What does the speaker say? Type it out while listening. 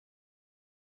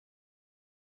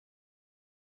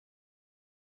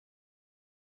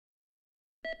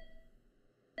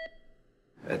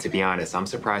To be honest, I'm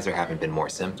surprised there haven't been more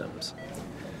symptoms.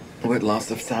 Would loss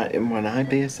of sight in one eye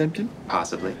be a symptom?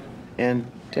 Possibly. And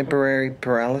temporary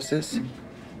paralysis?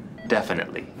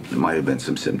 Definitely. There might have been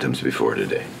some symptoms before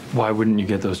today. Why wouldn't you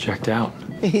get those checked out?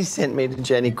 He sent me to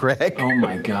Jenny Craig. Oh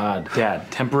my God.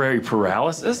 Dad, temporary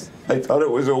paralysis? I thought it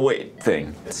was a weight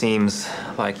thing. It seems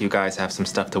like you guys have some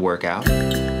stuff to work out.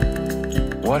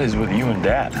 What is with you and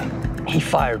Dad? He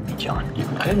fired me, John.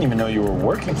 I didn't even know you were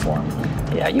working for him.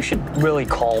 Yeah, you should really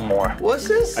call more. What's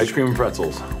this? Ice cream and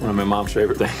pretzels, one of my mom's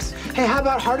favorite things. Hey, how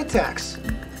about heart attacks?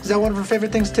 Is that one of her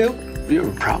favorite things, too? You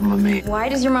have a problem with me? Why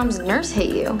does your mom's nurse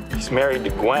hate you? He's married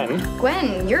to Gwen.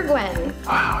 Gwen, you're Gwen.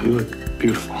 Wow, you look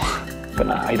beautiful. But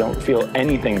I don't feel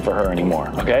anything for her anymore,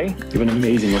 okay? You have an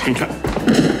amazing looking child.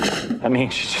 I mean,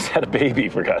 she just had a baby,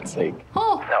 for God's sake.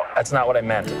 Oh. No, that's not what I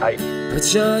meant.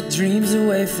 Put your dreams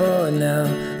away for now.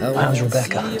 How's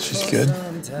Rebecca? She's good.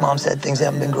 Mom said things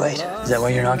haven't been great. Is that why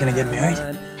you're not gonna get married?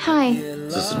 Hi.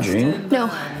 Is this a dream? No.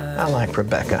 I like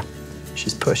Rebecca.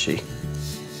 She's pushy.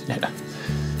 Yeah.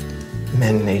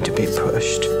 Men need to be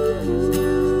pushed.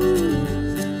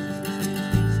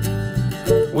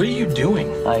 What are you doing?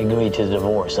 I agreed to the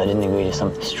divorce. I didn't agree to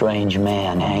some strange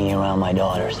man hanging around my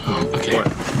daughters. Okay.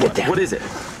 Get down. What is it?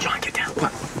 John, get down.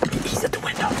 What? He's at the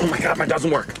window. Oh my God, mine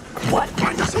doesn't work. What?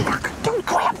 Mine doesn't work. Don't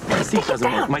grab. My seat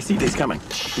doesn't work. My seat is coming.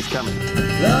 He's coming.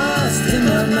 Lost in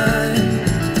my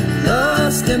mind.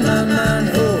 Lost in my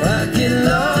mind. Oh, I get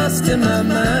lost in my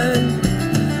mind.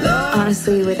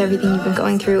 Honestly, with everything you've been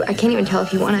going through, I can't even tell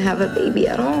if you want to have a baby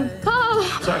at all.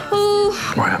 Oh. Sorry.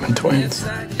 Oh. We're having twins.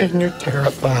 And you're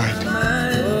terrified.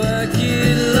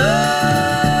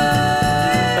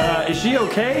 Is she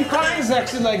okay? Crying's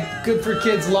actually, like, good for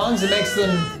kids' lungs. It makes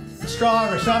them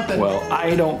strong or something. Well,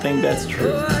 I don't think that's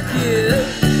true.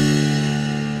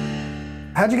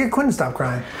 How'd you get Quinn to stop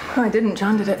crying? Oh, I didn't.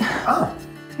 John did it. Oh.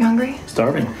 You hungry?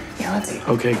 Starving. Yeah, let's eat.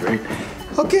 Okay, great.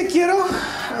 Okay, kiddo.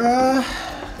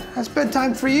 That's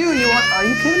bedtime for you. Are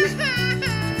you kidding me?